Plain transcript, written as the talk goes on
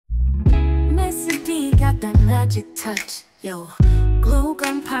got that magic touch, yo. Glue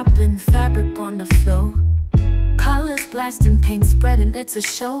gun popping, fabric on the floor. Colors blasting, paint spreading, it's a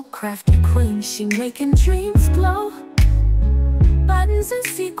show. Crafty queen, she making dreams glow. Buttons and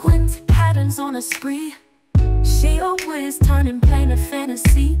sequins, patterns on a spree. She always turning plain to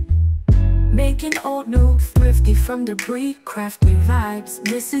fantasy. Making old new, thrifty from debris. Crafty vibes,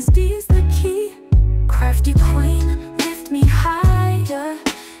 Mrs. Dees the key. Crafty queen, lift me higher.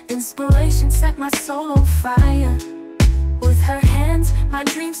 Inspiration set my soul on fire. With her hands, my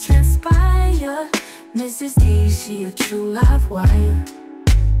dreams transpire. Mrs. Dees, she a true live wire.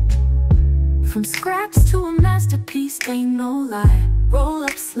 From scraps to a masterpiece, ain't no lie. Roll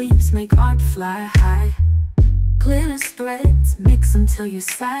up sleeves, make art fly high. Glitter threads, mix until you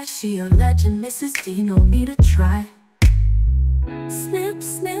sigh. She a legend, Mrs. D, no need to try. Snip,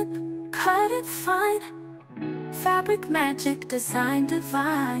 snip, cut it fine. Fabric magic, design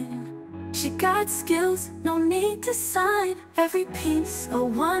divine. She got skills, no need to sign. Every piece a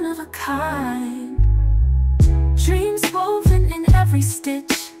one of a kind. Dreams woven in every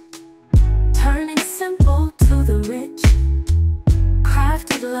stitch, turning simple to the rich.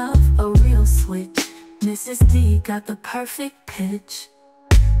 Crafted love, a real switch. Mrs. D got the perfect pitch.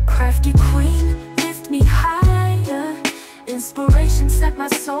 Crafty queen, lift me higher. Inspiration set my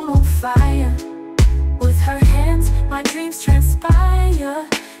soul on fire. With her hands, my dreams transpire.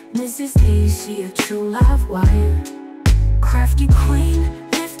 Mrs. D, she a true live wire. Crafty queen,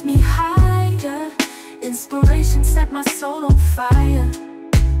 lift me higher. Inspiration set my soul on fire.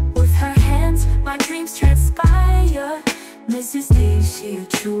 With her hands, my dreams transpire. Mrs. D, she a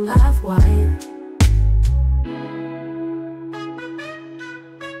true live wire.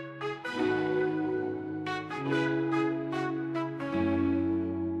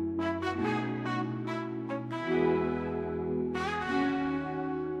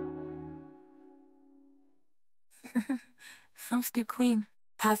 Crafty queen,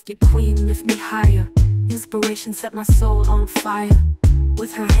 crafty queen, lift me higher. Inspiration set my soul on fire.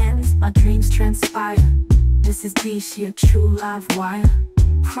 With her hands, my dreams transpire. Mrs. D, she a true live wire.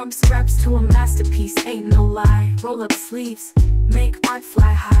 From scraps to a masterpiece, ain't no lie. Roll up sleeves, make art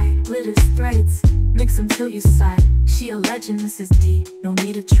fly high. Glitter threads, mix them till you sigh. She a legend, Mrs. D, no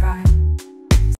need to try.